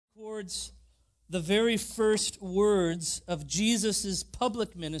records the very first words of Jesus'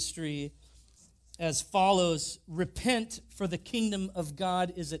 public ministry as follows: repent, for the kingdom of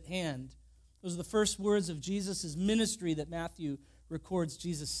God is at hand. Those are the first words of Jesus' ministry that Matthew records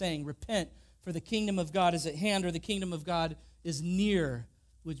Jesus saying. Repent, for the kingdom of God is at hand, or the kingdom of God is near,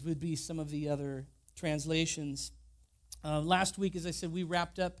 which would be some of the other translations. Last week, as I said, we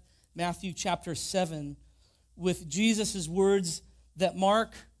wrapped up Matthew chapter 7 with Jesus' words that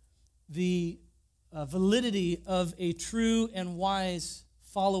mark the validity of a true and wise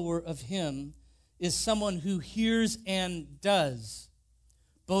follower of him is someone who hears and does.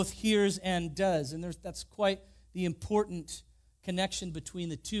 Both hears and does. And that's quite the important connection between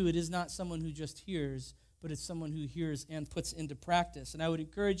the two. It is not someone who just hears, but it's someone who hears and puts into practice. And I would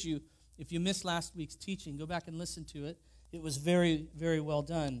encourage you, if you missed last week's teaching, go back and listen to it. It was very, very well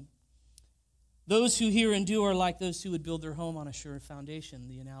done. Those who hear and do are like those who would build their home on a sure foundation.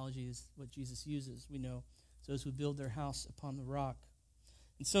 The analogy is what Jesus uses. We know it's those who build their house upon the rock.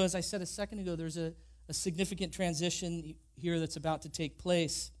 And so, as I said a second ago, there's a significant transition here that's about to take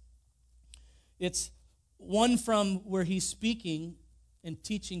place. It's one from where he's speaking and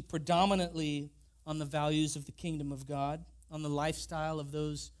teaching predominantly on the values of the kingdom of God, on the lifestyle of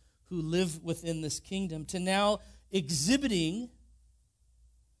those who live within this kingdom, to now exhibiting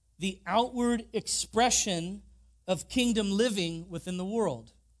the outward expression of kingdom living within the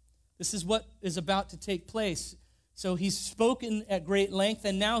world. This is what is about to take place. So he's spoken at great length,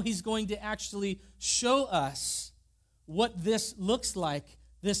 and now he's going to actually show us what this looks like,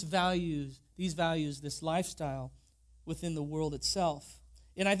 these values, this lifestyle within the world itself.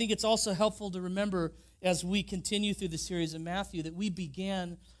 And I think it's also helpful to remember as we continue through the series of Matthew that we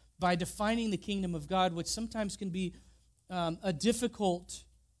began by defining the kingdom of God, which sometimes can be a difficult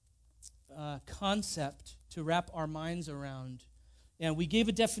concept to wrap our minds around. And we gave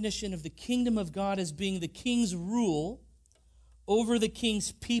a definition of the kingdom of God as being the king's rule over the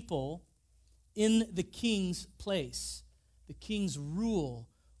king's people in the king's place. The king's rule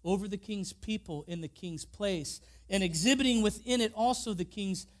over the king's people in the king's place. And exhibiting within it also the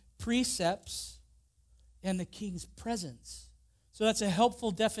king's precepts and the king's presence. So that's a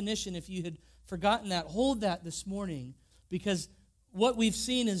helpful definition. If you had forgotten that, hold that this morning, because what we've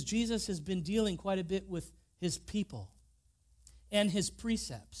seen is Jesus has been dealing quite a bit with his people and his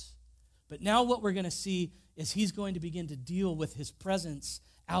precepts. But now what we're going to see is he's going to begin to deal with his presence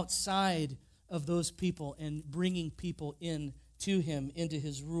outside of those people and bringing people in to him, into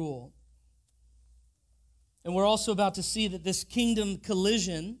his rule. And we're also about to see that this kingdom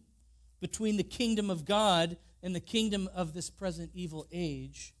collision between the kingdom of God and the kingdom of this present evil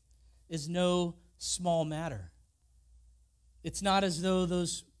age is no small matter. It's not as though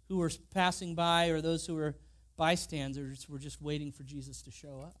those who were passing by or those who were bystanders were just waiting for Jesus to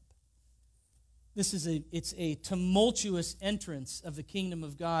show up. It's a tumultuous entrance of the kingdom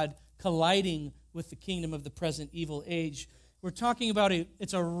of God colliding with the kingdom of the present evil age. We're talking about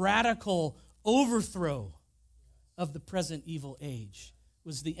it's a radical overthrow of the present evil age.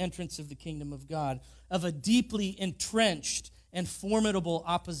 Was the entrance of the kingdom of God, of a deeply entrenched and formidable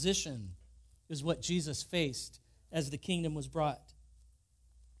opposition, is what Jesus faced as the kingdom was brought.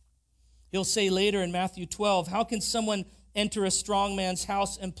 He'll say later in Matthew 12, how can someone enter a strong man's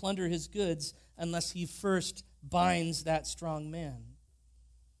house and plunder his goods unless he first binds that strong man?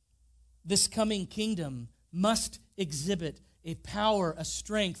 This coming kingdom must exhibit a power, a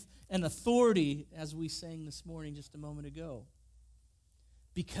strength, an authority, as we sang this morning just a moment ago,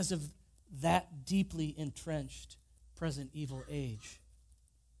 because of that deeply entrenched present evil age.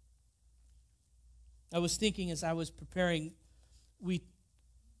 I was thinking as I was preparing, we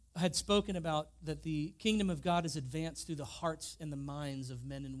had spoken about that the kingdom of God is advanced through the hearts and the minds of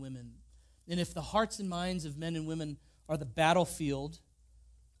men and women. And if the hearts and minds of men and women are the battlefield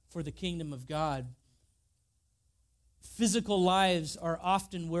for the kingdom of God, physical lives are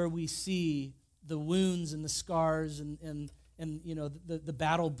often where we see the wounds and the scars and you know the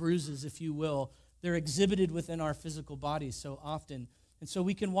battle bruises, if you will. They're exhibited within our physical bodies so often. And so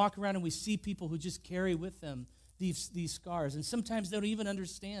we can walk around and we see people who just carry with them these scars. And sometimes they don't even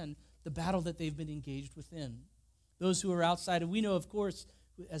understand the battle that they've been engaged within. Those who are outside, and we know, of course,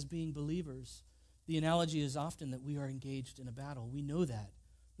 as being believers, the analogy is often that we are engaged in a battle. We know that.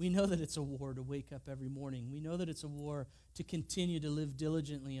 We know that it's a war to wake up every morning. We know that it's a war to continue to live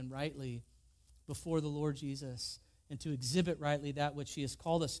diligently and rightly before the Lord Jesus and to exhibit rightly that which he has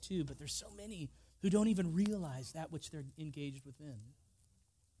called us to. But there's so many who don't even realize that which they're engaged within.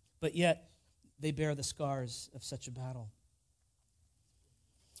 But yet, they bear the scars of such a battle.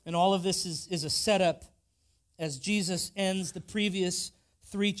 And all of this is a setup as Jesus ends the previous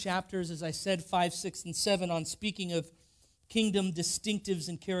 3 chapters, as I said, 5, 6, and 7, on speaking of kingdom distinctives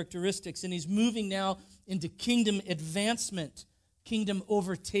and characteristics. And he's moving now into kingdom advancement, kingdom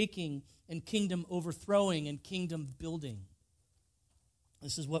overtaking, and kingdom overthrowing, and kingdom building.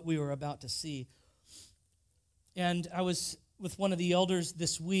 This is what we were about to see. And I was with one of the elders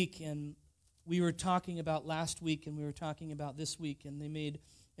this week, and we were talking about last week, and we were talking about this week, and they made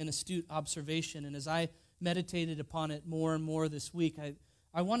an astute observation. And as I meditated upon it more and more this week,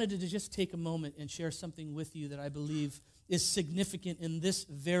 I wanted to just take a moment and share something with you that I believe is significant in this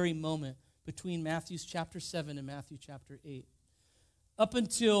very moment between Matthew chapter 7 and Matthew chapter 8. Up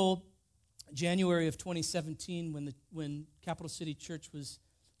until January of 2017, when Capital City Church was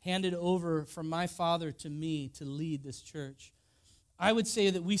handed over from my father to me to lead this church, I would say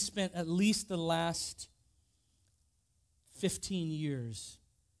that we spent at least the last 15 years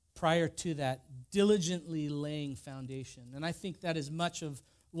prior to that diligently laying foundation. And I think that is much of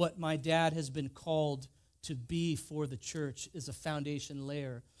what my dad has been called to be for the church, is a foundation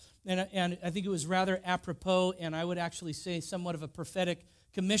layer. And I think it was rather apropos, and I would actually say somewhat of a prophetic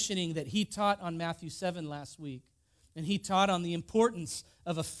commissioning that he taught on Matthew 7 last week. And he taught on the importance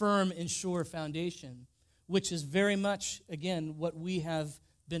of a firm and sure foundation, which is very much, again, what we have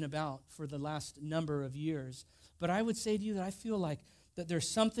been about for the last number of years. But I would say to you that I feel like that there's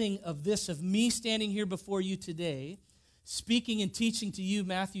something of this, of me standing here before you today, speaking and teaching to you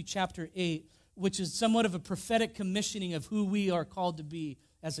Matthew chapter 8, which is somewhat of a prophetic commissioning of who we are called to be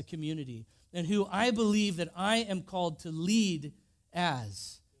as a community, and who I believe that I am called to lead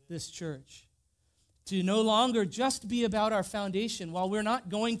as this church. To no longer just be about our foundation. While we're not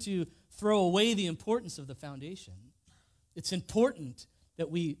going to throw away the importance of the foundation, it's important that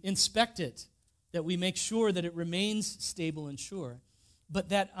we inspect it, that we make sure that it remains stable and sure. But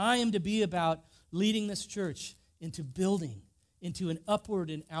that I am to be about leading this church into building, into an upward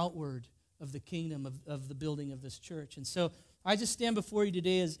and outward of the kingdom of the building of this church. And so I just stand before you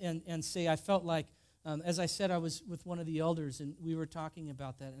today and say I felt like, as I said, I was with one of the elders, and we were talking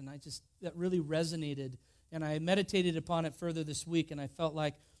about that, and that really resonated, and I meditated upon it further this week, and I felt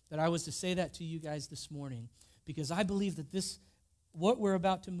like that I was to say that to you guys this morning, because I believe that what we're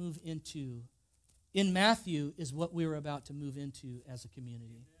about to move into in Matthew is what we're about to move into as a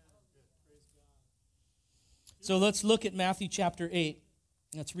community. So let's look at Matthew chapter 8.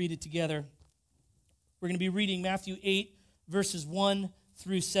 Let's read it together. We're going to be reading Matthew 8, verses 1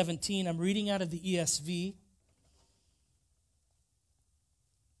 through 17. I'm reading out of the ESV.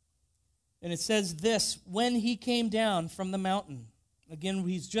 And it says this: when he came down from the mountain. Again,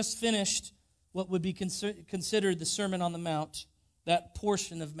 he's just finished what would be considered the Sermon on the Mount, that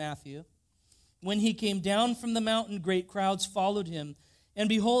portion of Matthew. When he came down from the mountain, great crowds followed him. And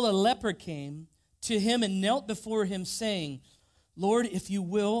behold, a leper came to him and knelt before him, saying, Lord, if you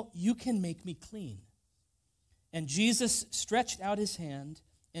will, you can make me clean. And Jesus stretched out his hand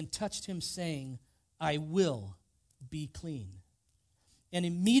and touched him, saying, I will be clean. And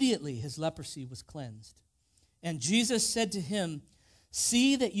immediately his leprosy was cleansed. And Jesus said to him,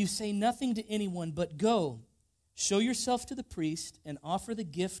 see that you say nothing to anyone, but go, show yourself to the priest, and offer the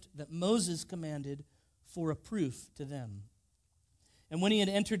gift that Moses commanded for a proof to them. And when he had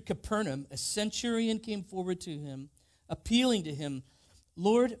entered Capernaum, a centurion came forward to him, appealing to him,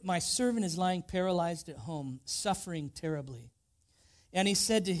 Lord, my servant is lying paralyzed at home, suffering terribly. And he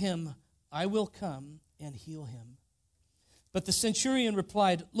said to him, I will come and heal him. But the centurion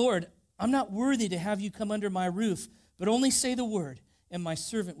replied, Lord, I'm not worthy to have you come under my roof, but only say the word, and my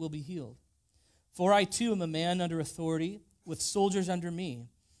servant will be healed. For I too am a man under authority, with soldiers under me.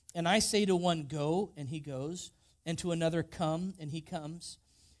 And I say to one, go, and he goes, and to another, come, and he comes.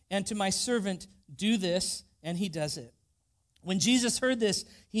 And to my servant, do this, and he does it. When Jesus heard this,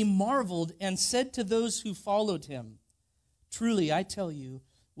 he marveled and said to those who followed him, truly, I tell you,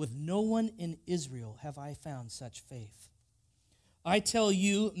 with no one in Israel have I found such faith. I tell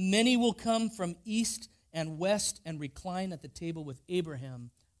you, many will come from east and west and recline at the table with Abraham,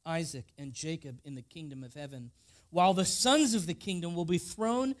 Isaac, and Jacob in the kingdom of heaven, while the sons of the kingdom will be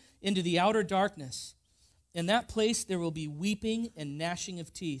thrown into the outer darkness. In that place there will be weeping and gnashing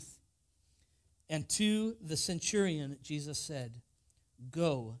of teeth. And to the centurion, Jesus said,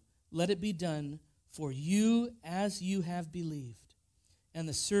 go, let it be done for you as you have believed. And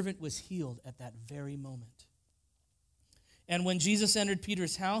the servant was healed at that very moment. And when Jesus entered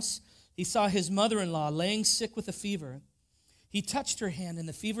Peter's house, he saw his mother-in-law laying sick with a fever. He touched her hand, and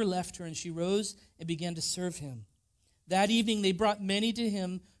the fever left her, and she rose and began to serve him. That evening they brought many to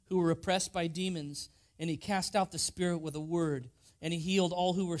him who were oppressed by demons, and he cast out the spirit with a word, and he healed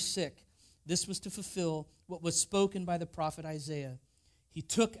all who were sick. This was to fulfill what was spoken by the prophet Isaiah. He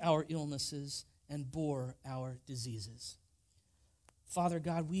took our illnesses and bore our diseases. Father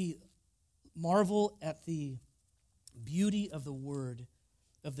God, we marvel at the beauty of the Word,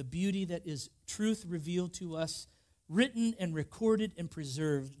 of the beauty that is truth revealed to us, written and recorded and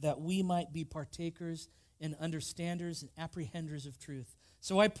preserved, that we might be partakers and understanders and apprehenders of truth.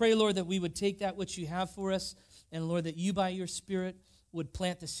 So I pray, Lord, that we would take that which you have for us, and Lord, that you by your Spirit would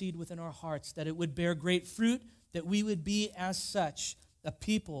plant the seed within our hearts, that it would bear great fruit, that we would be as such a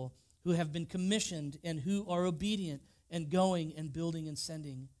people who have been commissioned and who are obedient and going and building and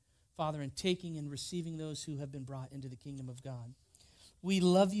sending, Father, and taking and receiving those who have been brought into the kingdom of God. We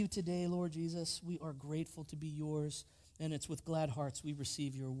love you today, Lord Jesus. We are grateful to be yours, and it's with glad hearts we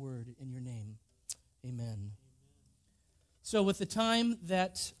receive your word in your name. Amen. So with the time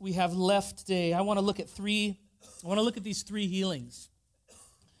that we have left today, I want to look at these three healings.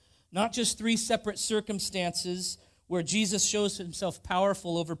 Not just three separate circumstances where Jesus shows himself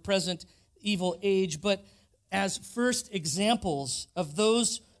powerful over present evil age, but as first examples of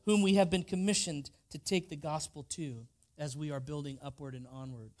those whom we have been commissioned to take the gospel to as we are building upward and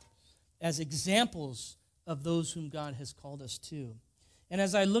onward. As examples of those whom God has called us to. And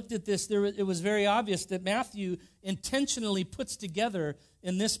as I looked at this, it was very obvious that Matthew intentionally puts together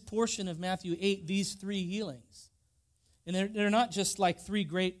in this portion of Matthew 8 these three healings. And they're not just like three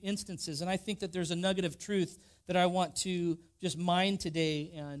great instances. And I think that there's a nugget of truth that I want to just mine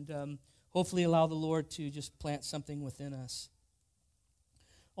today and hopefully allow the Lord to just plant something within us.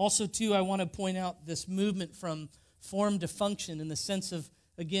 Also, too, I want to point out this movement from form to function in the sense of,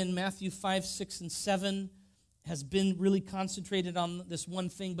 again, Matthew 5, 6, and 7 has been really concentrated on this one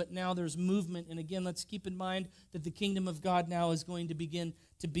thing, but now there's movement. And again, let's keep in mind that the kingdom of God now is going to begin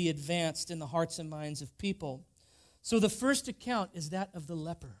to be advanced in the hearts and minds of people. So the first account is that of the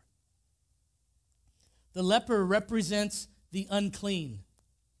leper. The leper represents the unclean,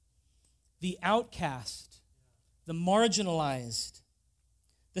 the outcast, the marginalized.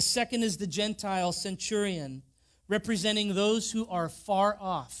 The second is the Gentile centurion, representing those who are far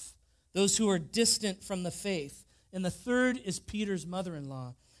off, those who are distant from the faith. And the third is Peter's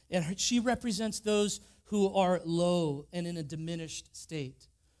mother-in-law, and she represents those who are low and in a diminished state.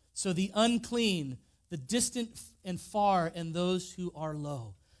 So the unclean, the distant and far, and those who are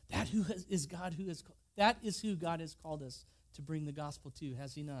low. That is who God has called us to bring the gospel to,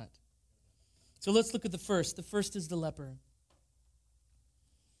 has he not? So let's look at the first. The first is the leper.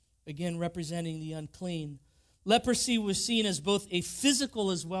 Again, representing the unclean. Leprosy was seen as both a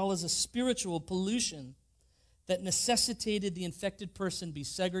physical as well as a spiritual pollution that necessitated the infected person be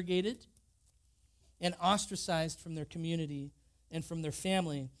segregated and ostracized from their community and from their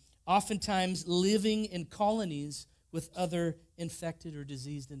family, oftentimes living in colonies with other infected or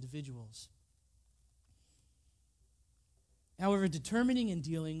diseased individuals. However, determining and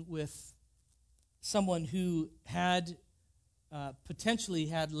dealing with someone who had potentially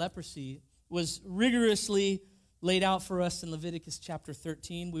had leprosy was rigorously laid out for us in Leviticus chapter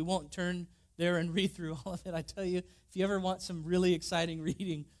 13. We won't turn there and read through all of it. I tell you, if you ever want some really exciting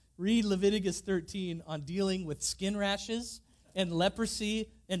reading, read Leviticus 13 on dealing with skin rashes and leprosy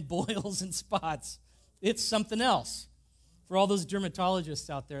and boils and spots. It's something else. For all those dermatologists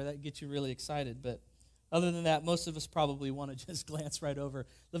out there, that gets you really excited. But other than that, most of us probably want to just glance right over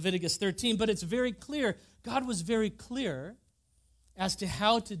Leviticus 13. But it's very clear. God was very clear as to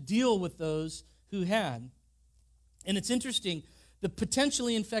how to deal with those who had. And it's interesting, the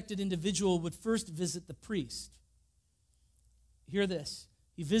potentially infected individual would first visit the priest. Hear this.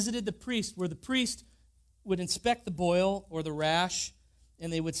 He visited the priest, where the priest would inspect the boil or the rash,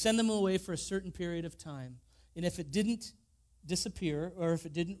 and they would send them away for a certain period of time. And if it didn't disappear, or if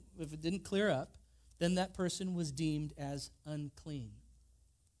it didn't clear up, then that person was deemed as unclean.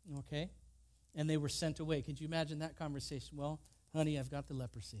 Okay? And they were sent away. Could you imagine that conversation? Well, honey, I've got the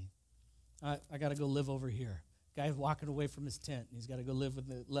leprosy. I got to go live over here. Guy's walking away from his tent, and he's got to go live with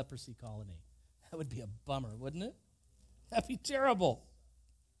the leprosy colony. That would be a bummer, wouldn't it? That'd be terrible.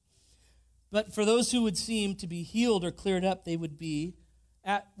 But for those who would seem to be healed or cleared up, they would be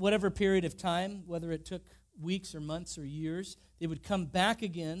at whatever period of time, whether it took weeks or months or years, they would come back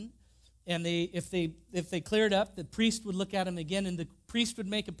again, and if they cleared up, the priest would look at them again, and the priest would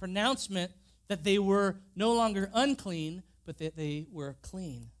make a pronouncement that they were no longer unclean, but that they were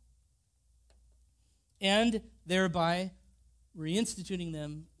clean. And thereby reinstituting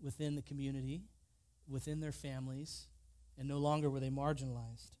them within the community, within their families, and no longer were they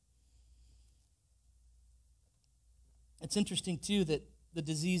marginalized. It's interesting, too, that the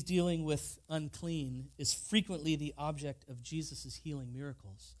disease dealing with unclean is frequently the object of Jesus' healing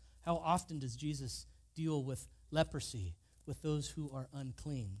miracles. How often does Jesus deal with leprosy? with those who are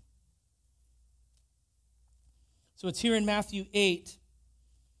unclean. So it's here in Matthew 8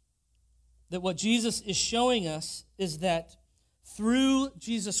 that what Jesus is showing us is that through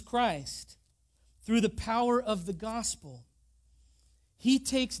Jesus Christ, through the power of the gospel, he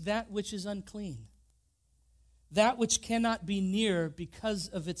takes that which is unclean, that which cannot be near because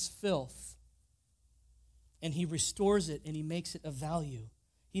of its filth, and he restores it and he makes it of value.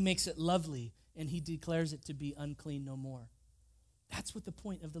 He makes it lovely and he declares it to be unclean no more. That's what the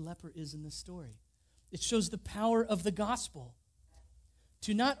point of the leper is in this story. It shows the power of the gospel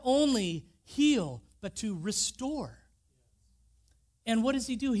to not only heal, but to restore. And what does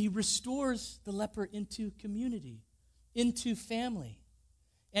he do? He restores the leper into community, into family,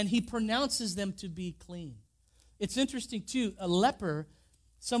 and he pronounces them to be clean. It's interesting, too, a leper,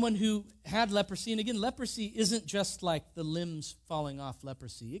 someone who had leprosy, and again, leprosy isn't just like the limbs falling off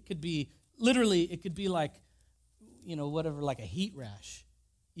leprosy. It could be, literally, it could be like, whatever, like a heat rash.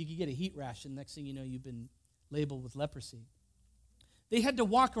 You could get a heat rash, and next thing you know, you've been labeled with leprosy. They had to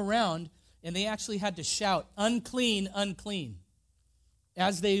walk around, and they actually had to shout, "Unclean, unclean,"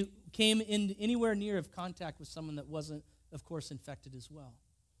 as they came in anywhere near of contact with someone that wasn't, of course, infected as well.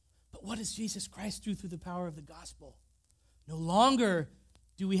 But what does Jesus Christ do through the power of the gospel? No longer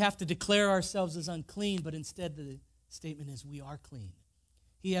do we have to declare ourselves as unclean, but instead the statement is we are clean.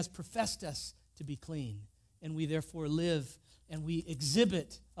 He has professed us to be clean, and we therefore live and we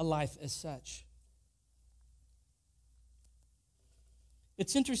exhibit a life as such.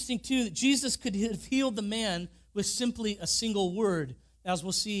 It's interesting, too, that Jesus could have healed the man with simply a single word, as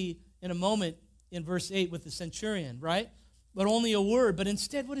we'll see in a moment in verse 8 with the centurion, right? But only a word. But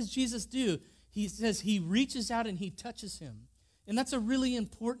instead, what does Jesus do? He says he reaches out and he touches him. And that's a really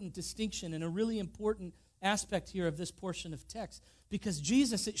important distinction and a really important aspect here of this portion of text. Because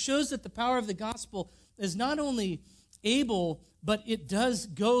Jesus, it shows that the power of the gospel is not only able, but it does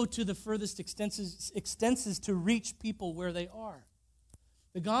go to the furthest extenses to reach people where they are.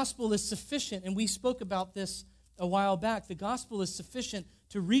 The gospel is sufficient, and we spoke about this a while back. The gospel is sufficient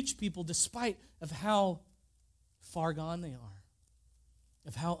to reach people despite of how far gone they are,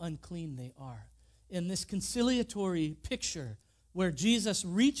 of how unclean they are. In this conciliatory picture where Jesus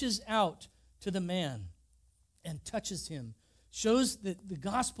reaches out to the man and touches him, shows that the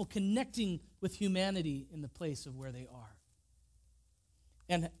gospel connecting with humanity in the place of where they are.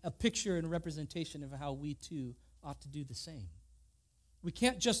 And a picture and representation of how we too ought to do the same. We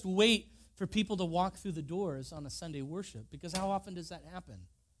can't just wait for people to walk through the doors on a Sunday worship, because how often does that happen?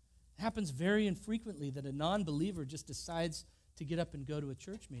 It happens very infrequently that a non-believer just decides to get up and go to a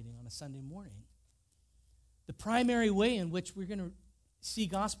church meeting on a Sunday morning. The primary way in which we're going to see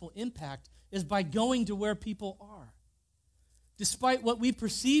gospel impact is by going to where people are. Despite what we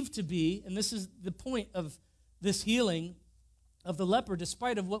perceive to be, and this is the point of this healing of the leper,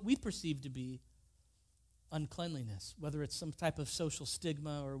 despite of what we perceive to be uncleanliness, whether it's some type of social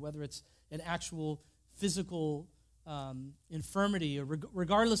stigma or whether it's an actual physical infirmity, or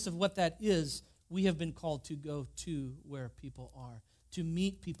regardless of what that is, we have been called to go to where people are, to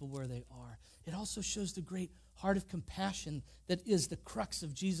meet people where they are. It also shows the great heart of compassion that is the crux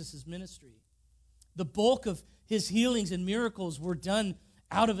of Jesus' ministry. The bulk of his healings and miracles were done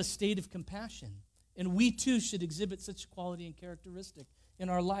out of a state of compassion. And we too should exhibit such quality and characteristic in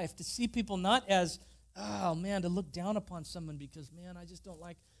our life, to see people not as, oh man, to look down upon someone because, man, I just don't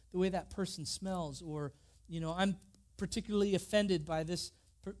like the way that person smells, or, I'm particularly offended by this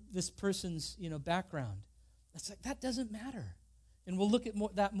person's, background. That's like, that doesn't matter. And we'll look at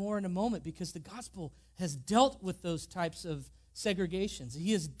that more in a moment, because the gospel has dealt with those types of segregations.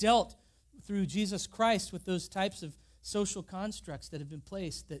 He has dealt through Jesus Christ with those types of social constructs that have been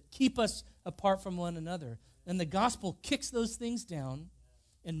placed that keep us apart from one another. And the gospel kicks those things down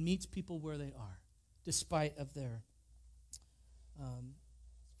and meets people where they are, despite of their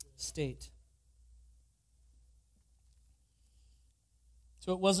state.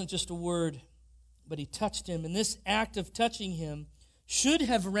 So it wasn't just a word, but he touched him. And this act of touching him should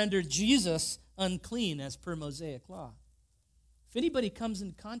have rendered Jesus unclean as per Mosaic law. If anybody comes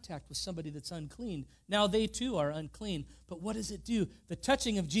in contact with somebody that's unclean, now they too are unclean. But what does it do? The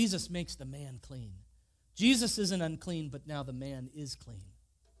touching of Jesus makes the man clean. Jesus isn't unclean, but now the man is clean.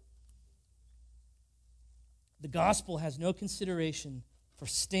 The gospel has no consideration for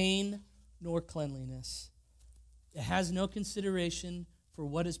stain nor cleanliness. It has no consideration for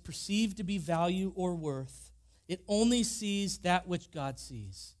what is perceived to be value or worth. It only sees that which God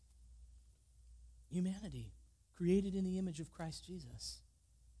sees. Humanity, created in the image of Christ Jesus.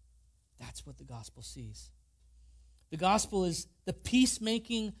 That's what the gospel sees. The gospel is the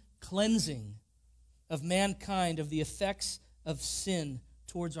peacemaking cleansing of mankind of the effects of sin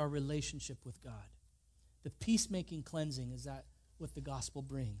towards our relationship with God. The peacemaking cleansing is that what the gospel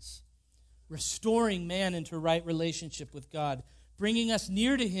brings. Restoring man into right relationship with God, bringing us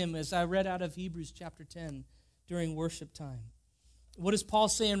near to him, as I read out of Hebrews chapter 10 during worship time. What does Paul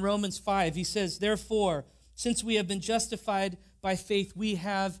say in Romans 5? He says, therefore, since we have been justified by faith, we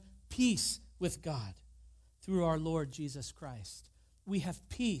have peace with God through our Lord Jesus Christ. We have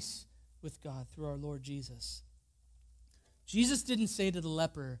peace with God through our Lord Jesus. Jesus didn't say to the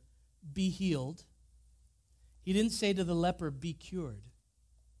leper, be healed. He didn't say to the leper, be cured.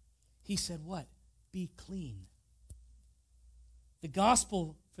 He said what? Be clean. The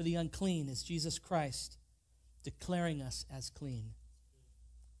gospel for the unclean is Jesus Christ declaring us as clean,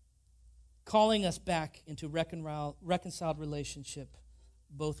 calling us back into reconciled relationship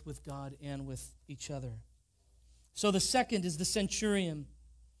both with God and with each other. So the second is the centurion.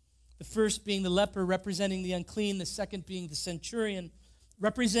 The first being the leper representing the unclean, the second being the centurion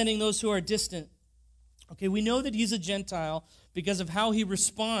representing those who are distant. Okay, we know that he's a Gentile because of how he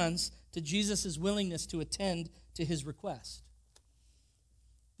responds to Jesus' willingness to attend to his request.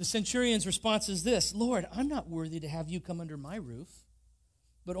 The centurion's response is this: Lord, I'm not worthy to have you come under my roof,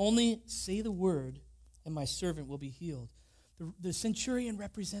 but only say the word and my servant will be healed. The centurion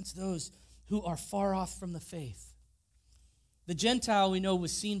represents those who are far off from the faith. The Gentile, we know,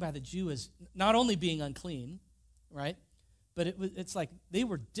 was seen by the Jew as not only being unclean, right? But it's like they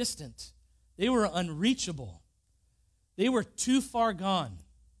were distant. They were unreachable. They were too far gone.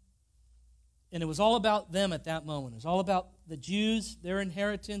 And it was all about them at that moment. It was all about the Jews, their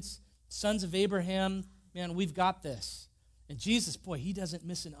inheritance, sons of Abraham. Man, we've got this. And Jesus, boy, he doesn't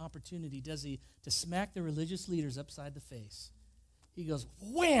miss an opportunity, does he, to smack the religious leaders upside the face. He goes,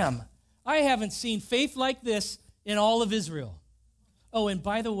 wham! I haven't seen faith like this in all of Israel. Oh, and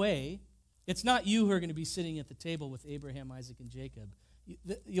by the way, it's not you who are going to be sitting at the table with Abraham, Isaac, and Jacob.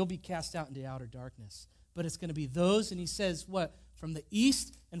 You'll be cast out into outer darkness. But it's going to be those, and he says, what? From the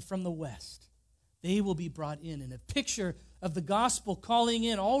east and from the west. They will be brought in. And a picture of the gospel calling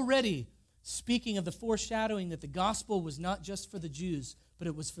in already, speaking of the foreshadowing that the gospel was not just for the Jews, but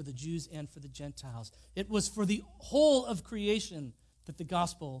it was for the Jews and for the Gentiles. It was for the whole of creation that the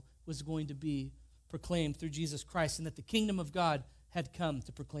gospel was going to be proclaimed through Jesus Christ, and that the kingdom of God had come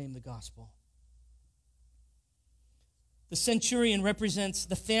to proclaim the gospel. The centurion represents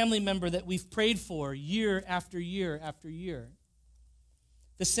the family member that we've prayed for year after year after year.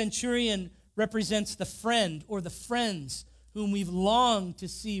 The centurion represents the friend or the friends whom we've longed to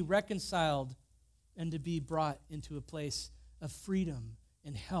see reconciled and to be brought into a place of freedom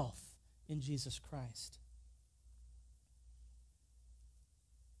and health in Jesus Christ.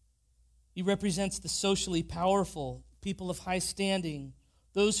 He represents the socially powerful, people of high standing,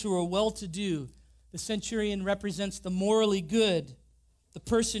 those who are well-to-do. The centurion represents the morally good, the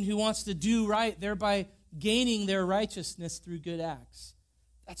person who wants to do right, thereby gaining their righteousness through good acts.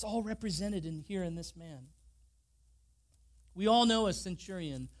 That's all represented here in this man. We all know a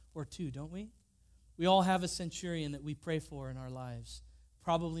centurion or two, don't we? We all have a centurion that we pray for in our lives.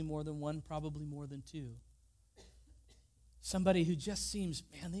 Probably more than one, probably more than two. Somebody who just seems,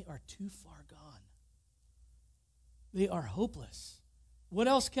 man, they are too far gone. They are hopeless. What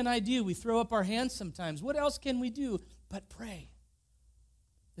else can I do? We throw up our hands sometimes. What else can we do but pray?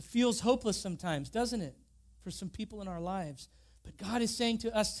 It feels hopeless sometimes, doesn't it, for some people in our lives? But God is saying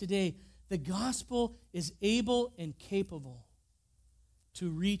to us today, the gospel is able and capable to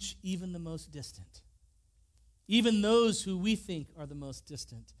reach even the most distant, even those who we think are the most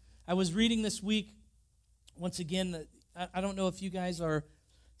distant. I was reading this week, once again, I don't know if you guys are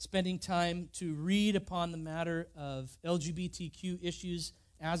spending time to read upon the matter of LGBTQ issues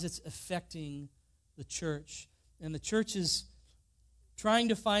as it's affecting the church. And the church is trying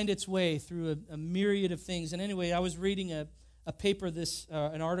to find its way through a myriad of things. And anyway, I was reading a paper,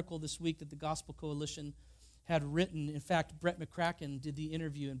 an article this week that the Gospel Coalition had written. In fact, Brett McCracken did the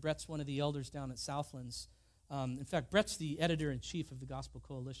interview, and Brett's one of the elders down at Southlands. In fact, Brett's the editor-in-chief of the Gospel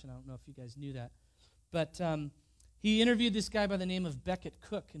Coalition. I don't know if you guys knew that. But he interviewed this guy by the name of Becket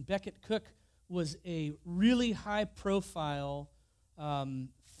Cook, and Becket Cook was a really high-profile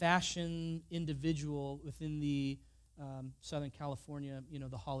fashion individual within the Southern California,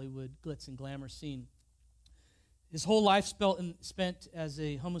 the Hollywood glitz and glamour scene. His whole life spent as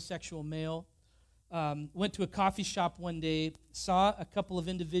a homosexual male. Went to a coffee shop one day, saw a couple of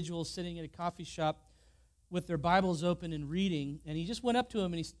individuals sitting at a coffee shop with their Bibles open and reading, and he just went up to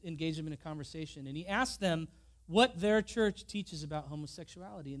them and he engaged them in a conversation. And he asked them what their church teaches about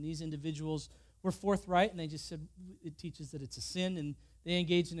homosexuality. And these individuals were forthright, and they just said it teaches that it's a sin, and They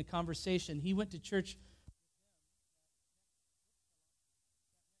engaged in a conversation. He went to church.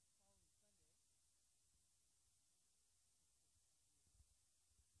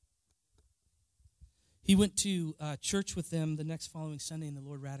 He went to church with them the next following Sunday, and the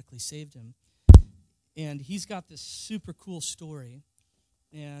Lord radically saved him. And he's got this super cool story.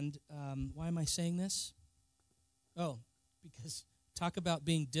 And why am I saying this? Oh, because talk about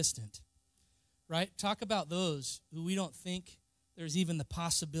being distant, right? Talk about those who we don't think there's even the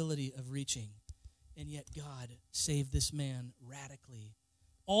possibility of reaching. And yet God saved this man radically.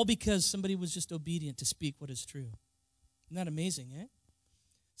 All because somebody was just obedient to speak what is true. Isn't that amazing, eh?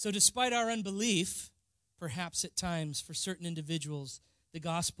 So despite our unbelief, perhaps at times for certain individuals, the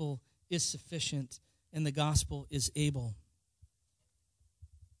gospel is sufficient and the gospel is able.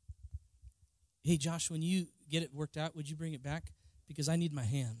 Hey, Josh, when you get it worked out, would you bring it back? Because I need my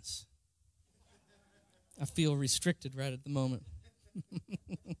hands. I feel restricted right at the moment.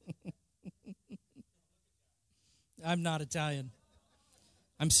 I'm not Italian.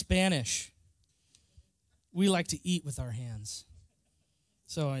 I'm Spanish. We like to eat with our hands.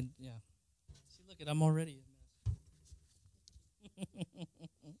 So, yeah. See, look, I'm already a mess.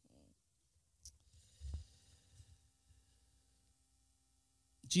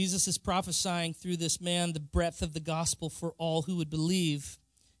 Jesus is prophesying through this man the breadth of the gospel for all who would believe.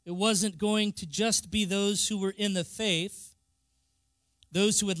 It wasn't going to just be those who were in the faith,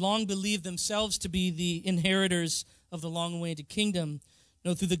 those who had long believed themselves to be the inheritors of the long-awaited kingdom.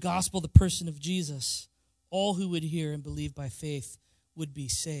 No, through the gospel, the person of Jesus, all who would hear and believe by faith would be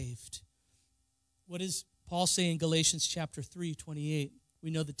saved. What does Paul say in Galatians chapter 3:28? We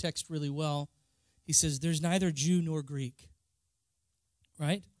know the text really well. He says, there's neither Jew nor Greek.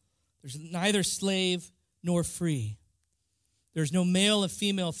 Right? There's neither slave nor free. There's no male and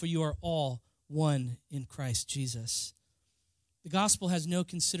female, for you are all one in Christ Jesus. The gospel has no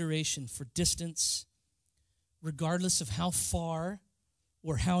consideration for distance, regardless of how far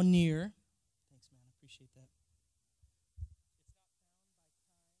or how near. Thanks, man. I appreciate that.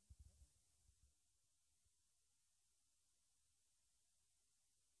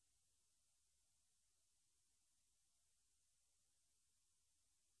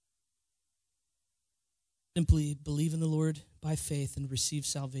 Simply believe in the Lord by faith and receive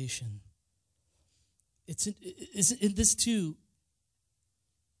salvation. It's in this too.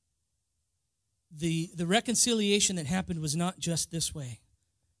 The reconciliation that happened was not just this way.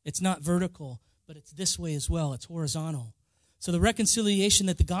 It's not vertical, but it's this way as well. It's horizontal. So the reconciliation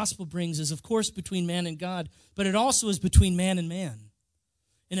that the gospel brings is, of course, between man and God, but it also is between man and man.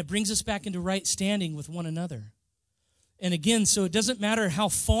 And it brings us back into right standing with one another. And again, so it doesn't matter how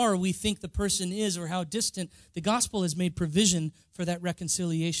far we think the person is or how distant, the gospel has made provision for that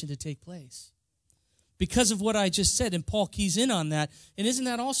reconciliation to take place. Because of what I just said, and Paul keys in on that. And isn't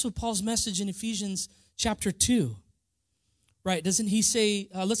that also Paul's message in Ephesians chapter 2? Right, doesn't he say,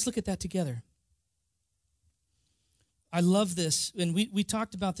 let's look at that together. I love this, and we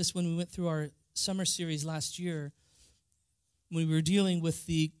talked about this when we went through our summer series last year, when we were dealing with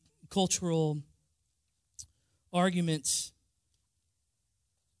the cultural arguments,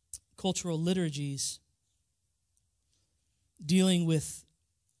 cultural liturgies, dealing with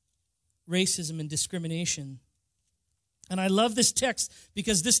racism and discrimination. And I love this text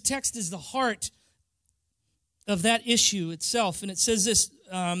because this text is the heart of that issue itself. And it says this,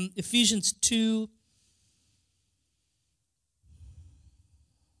 Ephesians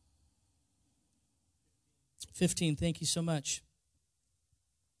 2:15. Thank you so much.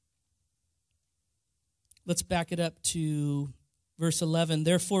 Let's back it up to verse 11.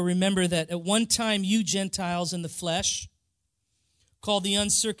 Therefore, remember that at one time you Gentiles in the flesh, called the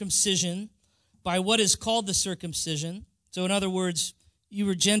uncircumcision by what is called the circumcision. So in other words, you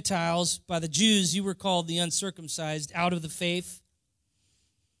were Gentiles. By the Jews, you were called the uncircumcised, out of the faith.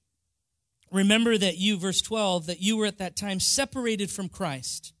 Remember that you, verse 12, that you were at that time separated from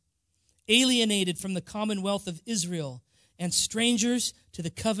Christ, alienated from the commonwealth of Israel, and strangers to the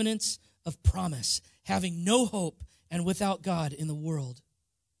covenants of promise, having no hope and without God in the world.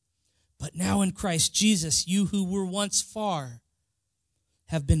 But now in Christ Jesus, you who were once far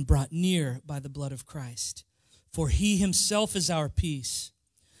have been brought near by the blood of Christ. For he himself is our peace,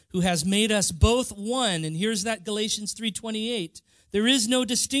 who has made us both one. And here's that Galatians 3:28. There is no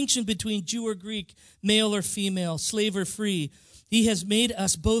distinction between Jew or Greek, male or female, slave or free. He has made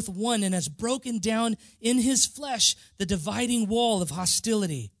us both one and has broken down in his flesh the dividing wall of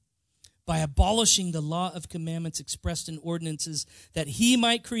hostility by abolishing the law of commandments expressed in ordinances, that he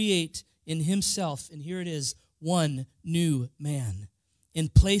might create in himself, and here it is, one new man in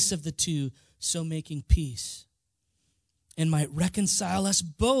place of the two, so making peace, and might reconcile us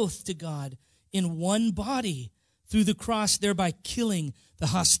both to God in one body through the cross, thereby killing the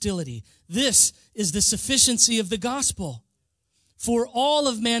hostility. This is the sufficiency of the gospel for all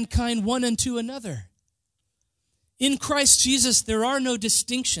of mankind, one unto another. In Christ Jesus, there are no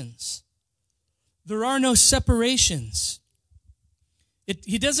distinctions. There are no separations.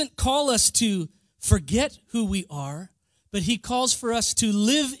 He doesn't call us to forget who we are, but he calls for us to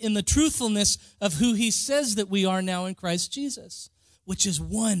live in the truthfulness of who he says that we are now in Christ Jesus, which is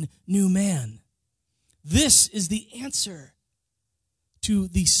one new man. This is the answer to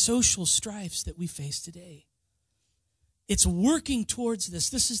the social strifes that we face today. It's working towards this.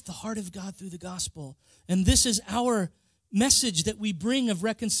 This is the heart of God through the gospel. And this is our message that we bring of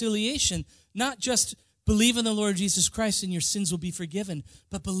reconciliation, not just believe in the Lord Jesus Christ and your sins will be forgiven,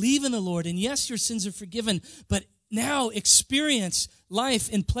 but believe in the Lord, and yes, your sins are forgiven, but now experience life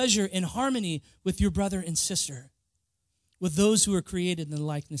and pleasure in harmony with your brother and sister, with those who are created in the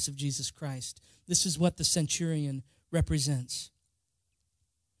likeness of Jesus Christ. This is what the centurion represents.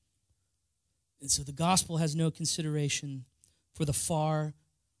 And so the gospel has no consideration for the far.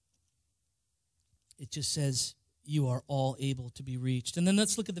 It just says you are all able to be reached. And then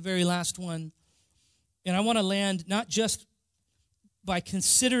let's look at the very last one. And I want to land not just by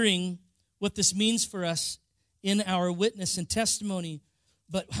considering what this means for us in our witness and testimony,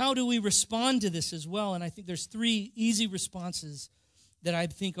 but how do we respond to this as well? And I think there's 3 easy responses that I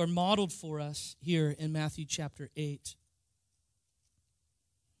think are modeled for us here in Matthew chapter 8.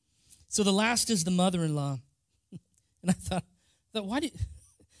 So the last is the mother-in-law. And I thought why did...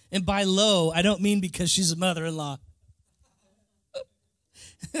 And by low, I don't mean because she's a mother-in-law.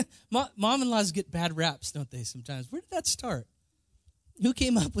 Mom-in-laws get bad raps, don't they, sometimes? Where did that start? Who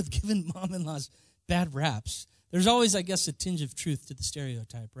came up with giving mom-in-laws bad raps? There's always, I guess, a tinge of truth to the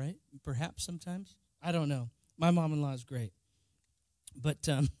stereotype, right? Perhaps sometimes. I don't know. My mom-in-law is great. But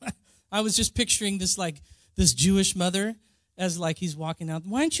I was just picturing this Jewish mother as he's walking out.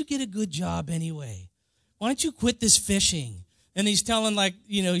 Why don't you get a good job anyway? Why don't you quit this fishing? And he's telling,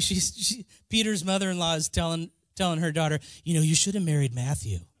 Peter's mother-in-law is telling her daughter, you should have married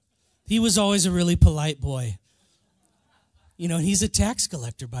Matthew. He was always a really polite boy. And he's a tax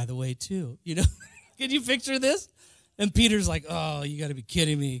collector, by the way, too. Can you picture this? And Peter's like, oh, you got to be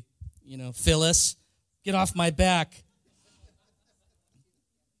kidding me. Phyllis, get off my back.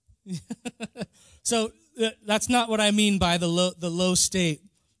 So that's not what I mean by the low state.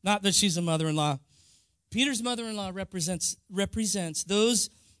 Not that she's a mother-in-law. Peter's mother-in-law represents those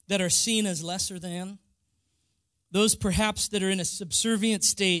that are seen as lesser than, those perhaps that are in a subservient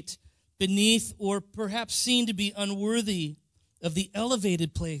state beneath, or perhaps seen to be unworthy of the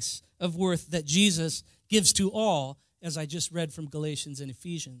elevated place of worth that Jesus gives to all, as I just read from Galatians and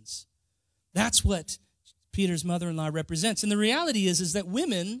Ephesians. That's what Peter's mother-in-law represents. And the reality is that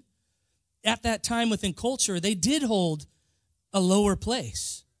women at that time within culture, they did hold a lower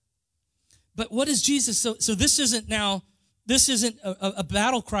place. But what is Jesus? So this isn't a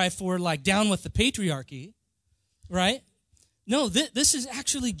battle cry for down with the patriarchy, right? No, this is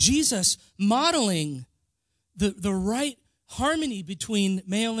actually Jesus modeling the right harmony between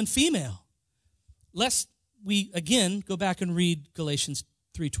male and female. Lest we, again, go back and read Galatians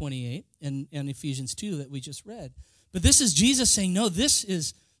 3:28 and Ephesians 2 that we just read. But this is Jesus saying, no, this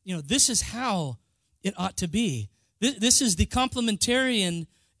is how it ought to be. This is the complementarian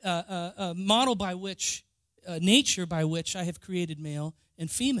model by which, nature by which I have created male and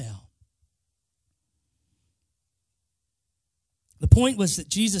female. The point was that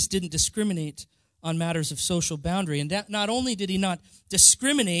Jesus didn't discriminate on matters of social boundary. And not only did he not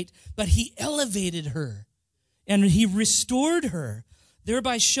discriminate, but he elevated her. And he restored her,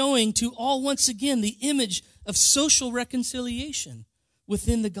 thereby showing to all once again the image of social reconciliation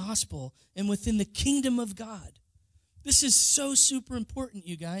within the gospel and within the kingdom of God. This is so super important,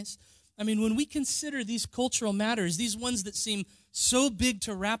 you guys. I mean, when we consider these cultural matters, these ones that seem so big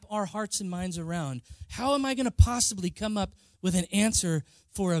to wrap our hearts and minds around, how am I going to possibly come up with an answer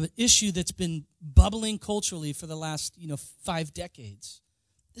for an issue that's been bubbling culturally for the last, 5 decades?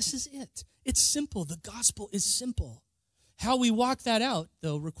 This is it. It's simple. The gospel is simple. How we walk that out,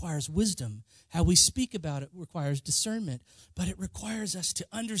 though, requires wisdom. How we speak about it requires discernment. But it requires us to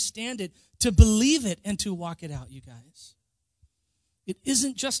understand it, to believe it, and to walk it out, you guys. It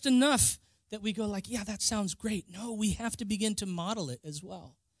isn't just enough that we go yeah, that sounds great. No, we have to begin to model it as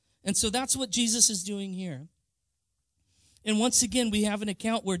well. And so that's what Jesus is doing here. And once again, we have an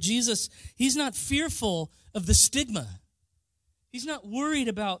account where Jesus, he's not fearful of the stigma. He's not worried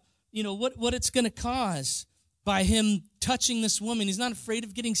about, what it's going to cause by him touching this woman. He's not afraid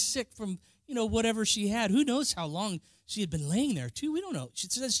of getting sick from, whatever she had. Who knows how long she had been laying there, too? We don't know. She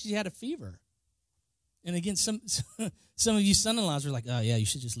says she had a fever. And again, some of you son-in-laws are like, oh, yeah, you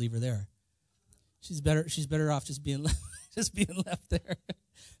should just leave her there. She's better off just being left there.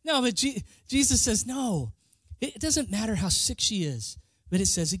 No, but Jesus says, no, it doesn't matter how sick she is. But it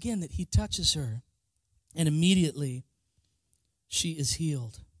says, again, that he touches her, and immediately she is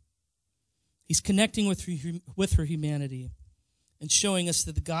healed. He's connecting with her humanity and showing us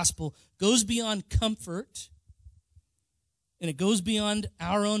that the gospel goes beyond comfort, and it goes beyond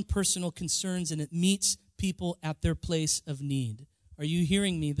our own personal concerns, and it meets people at their place of need. Are you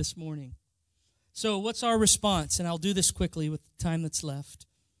hearing me this morning? So what's our response? And I'll do this quickly with the time that's left.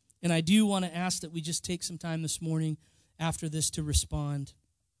 And I do want to ask that we just take some time this morning after this to respond.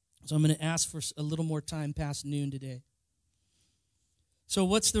 So I'm going to ask for a little more time past noon today. So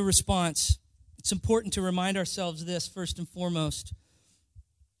what's the response? It's important to remind ourselves this, first and foremost.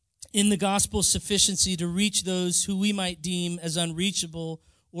 In the gospel's sufficiency to reach those who we might deem as unreachable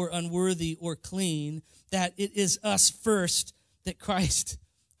or unworthy or clean, that it is us first that Christ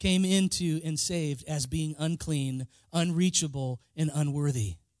came into and saved as being unclean, unreachable, and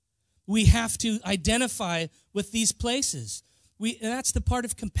unworthy. We have to identify with these places. And that's the part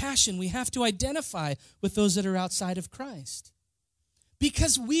of compassion. We have to identify with those that are outside of Christ.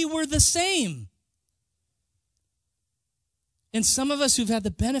 Because we were the same. And some of us who've had the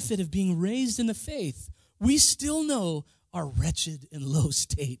benefit of being raised in the faith, we still know our wretched and low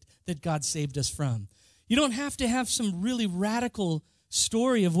state that God saved us from. You don't have to have some really radical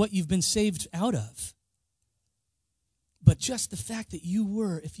story of what you've been saved out of. But just the fact that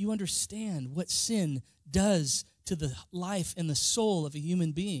if you understand what sin does to the life and the soul of a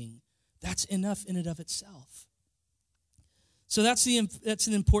human being, that's enough in and of itself. So that's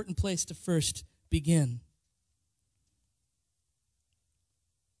an important place to first begin.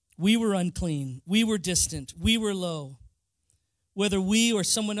 We were unclean. We were distant. We were low. Whether we or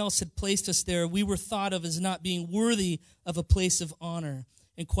someone else had placed us there, we were thought of as not being worthy of a place of honor.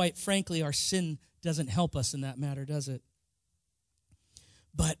 And quite frankly, our sin doesn't help us in that matter, does it?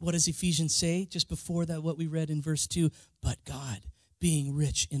 But what does Ephesians say just before that, what we read in verse 2? But God, being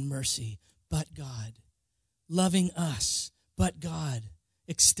rich in mercy, but God, loving us, but God,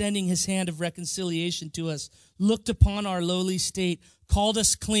 extending his hand of reconciliation to us, looked upon our lowly state, called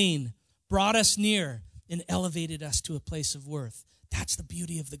us clean, brought us near, and elevated us to a place of worth. That's the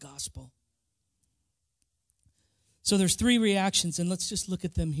beauty of the gospel. So there's 3 reactions, and let's just look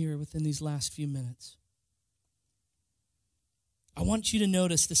at them here within these last few minutes. I want you to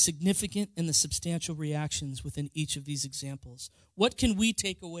notice the significant and the substantial reactions within each of these examples. What can we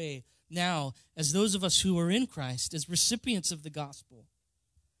take away now as those of us who are in Christ, as recipients of the gospel?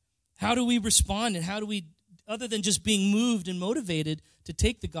 How do we respond, and how do we, other than just being moved and motivated to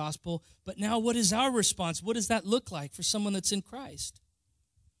take the gospel, but now what is our response? What does that look like for someone that's in Christ?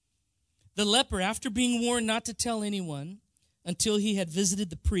 The leper, after being warned not to tell anyone until he had visited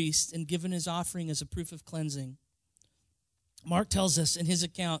the priest and given his offering as a proof of cleansing, Mark tells us in his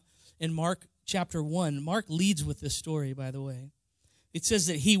account in Mark chapter 1, Mark leads with this story, by the way. It says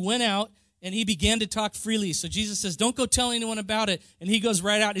that he went out and he began to talk freely. So Jesus says, don't go tell anyone about it. And he goes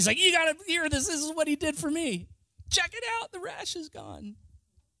right out. He's like, you got to hear this. This is what he did for me. Check it out. The rash is gone.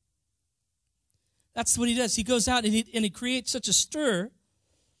 That's what he does. He goes out and he creates such a stir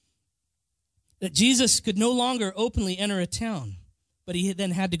that Jesus could no longer openly enter a town. But he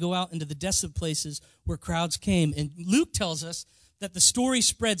then had to go out into the desolate places where crowds came. And Luke tells us that the story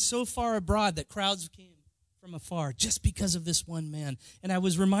spread so far abroad that crowds came from afar just because of this one man. And I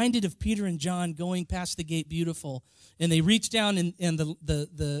was reminded of Peter and John going past the gate beautiful. And they reached down and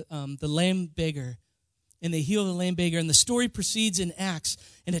the lame beggar. And they heal the lame beggar. And the story proceeds in Acts.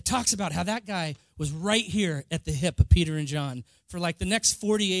 And it talks about how that guy was right here at the hip of Peter and John for like the next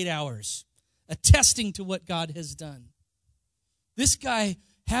 48 hours, attesting to what God has done. This guy,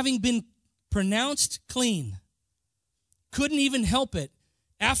 having been pronounced clean, couldn't even help it.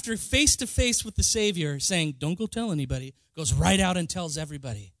 After face-to-face with the Savior saying, don't go tell anybody, goes right out and tells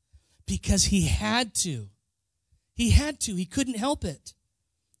everybody. Because he had to. He had to. He couldn't help it.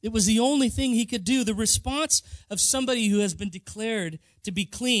 It was the only thing he could do. The response of somebody who has been declared to be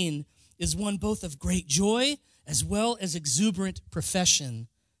clean is one both of great joy as well as exuberant profession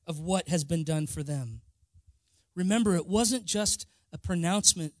of what has been done for them. Remember, it wasn't just a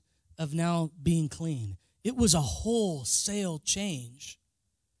pronouncement of now being clean. It was a wholesale change.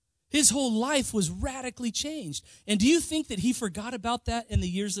 His whole life was radically changed. And do you think that he forgot about that in the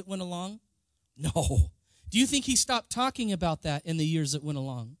years that went along? No. Do you think he stopped talking about that in the years that went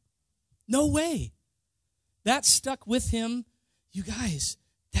along? No way. That stuck with him. You guys,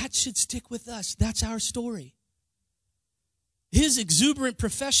 That should stick with us. That's our story. His exuberant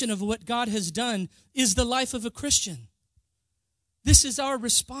profession of what God has done is the life of a Christian. This is our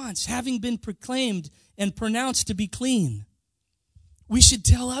response, having been proclaimed and pronounced to be clean. We should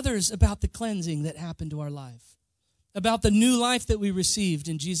tell others about the cleansing that happened to our life, about the new life that we received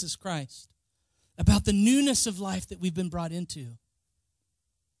in Jesus Christ, about the newness of life that we've been brought into.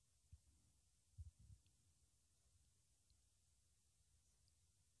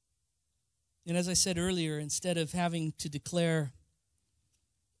 And as I said earlier, instead of having to declare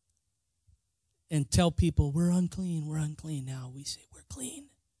and tell people, we're unclean now, we say, we're clean,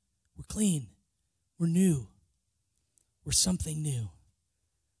 we're new, we're something new.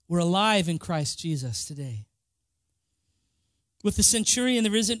 We're alive in Christ Jesus today. With the centurion,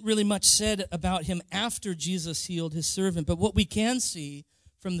 there isn't really much said about him after Jesus healed his servant, but what we can see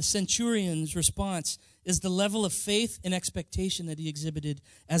from the centurion's response is the level of faith and expectation that he exhibited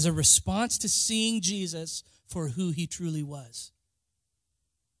as a response to seeing Jesus for who he truly was.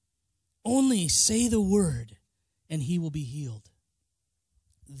 Only say the word and he will be healed.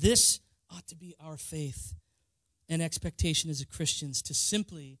 This ought to be our faith and expectation as Christians, to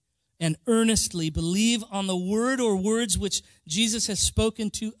simply and earnestly believe on the word or words which Jesus has spoken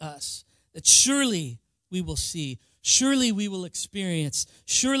to us, that surely we will see, surely we will experience,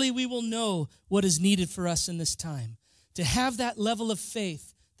 surely we will know what is needed for us in this time. To have that level of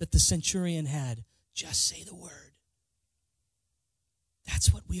faith that the centurion had, just say the word.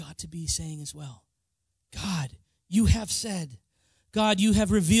 That's what we ought to be saying as well. God, you have said. God, you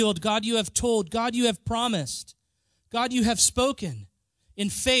have revealed. God, you have told. God, you have promised. God, you have spoken. In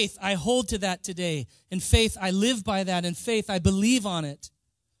faith, I hold to that today. In faith, I live by that. In faith, I believe on it.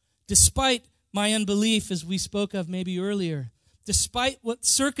 Despite my unbelief, as we spoke of maybe earlier, despite what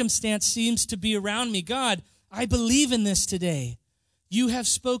circumstance seems to be around me, God, I believe in this today. You have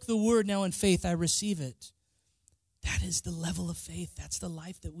spoke the word. Now in faith, I receive it. That is the level of faith. That's the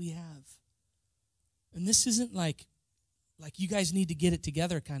life that we have. And this isn't like you guys need to get it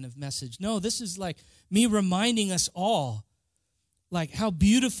together kind of message. No, this is like me reminding us all like how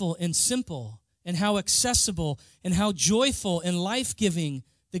beautiful and simple and how accessible and how joyful and life-giving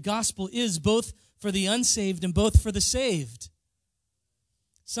the gospel is, both for the unsaved and both for the saved.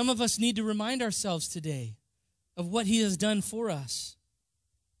 Some of us need to remind ourselves today of what he has done for us.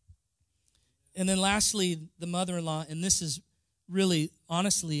 And then lastly, the mother-in-law, and this is really,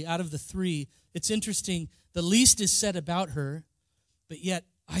 honestly, out of the three, it's interesting, the least is said about her, but yet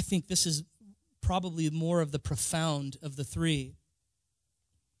I think this is probably more of the profound of the three.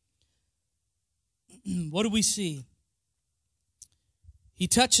 What do we see? He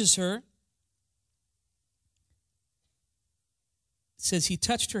touches her. It says he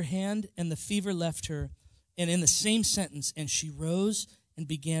touched her hand and the fever left her. And in the same sentence, and she rose and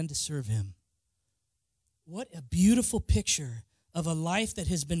began to serve him. What a beautiful picture of a life that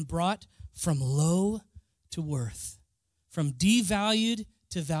has been brought from low to worth, from devalued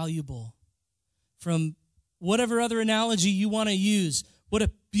to valuable, from whatever other analogy you want to use. What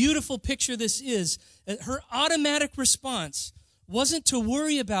a beautiful picture this is. Her automatic response wasn't to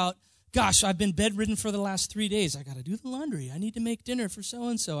worry about, gosh, I've been bedridden for the last 3 days. I got to do the laundry. I need to make dinner for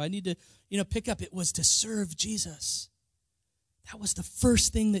so-and-so. I need to, pick up. It was to serve Jesus. That was the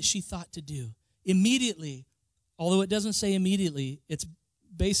first thing that she thought to do. Immediately, although it doesn't say immediately, it's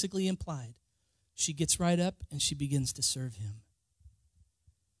basically implied. She gets right up and she begins to serve him.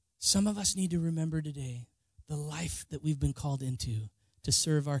 Some of us need to remember today the life that we've been called into to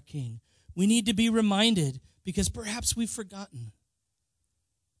serve our King. We need to be reminded, because perhaps we've forgotten,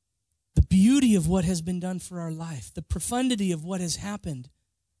 the beauty of what has been done for our life, the profundity of what has happened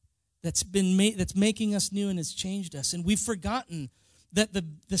that's making us new and has changed us. And we've forgotten that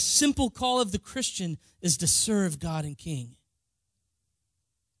the simple call of the Christian is to serve God and King.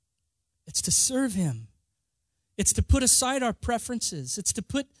 It's to serve him. It's to put aside our preferences. It's to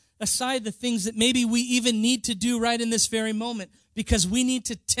put aside the things that maybe we even need to do right in this very moment, because we need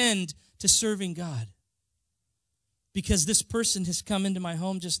to tend to serving God. Because this person has come into my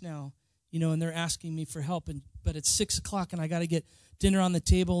home just now, and they're asking me for help, but it's 6 o'clock and I got to get dinner on the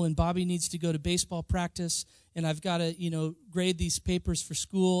table, and Bobby needs to go to baseball practice, and I've got to, grade these papers for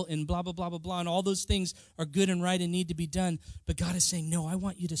school, and blah, blah, blah, blah, blah, and all those things are good and right and need to be done. But God is saying, no, I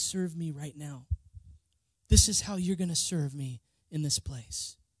want you to serve me right now. This is how you're going to serve me in this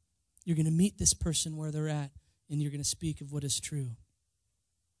place. You're going to meet this person where they're at, and you're going to speak of what is true.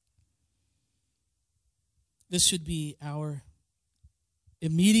 This should be our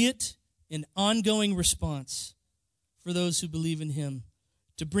immediate and ongoing response for those who believe in him,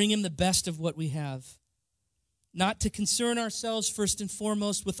 to bring him the best of what we have. not to concern ourselves first and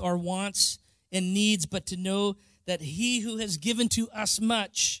foremost with our wants and needs, but to know that he who has given to us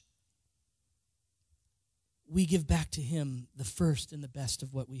much, we give back to him the first and the best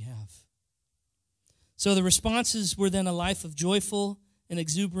of what we have. So the responses were then a life of joyful and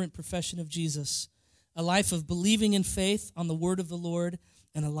exuberant profession of Jesus, a life of believing in faith on the word of the Lord,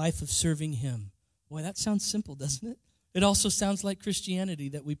 and a life of serving him. Boy, that sounds simple, doesn't it? It also sounds like Christianity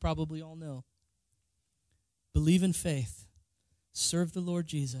that we probably all know. Believe in faith, serve the Lord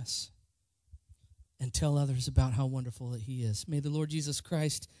Jesus, and tell others about how wonderful that he is. May the Lord Jesus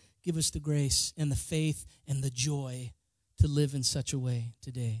Christ give us the grace and the faith and the joy to live in such a way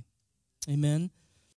today. Amen.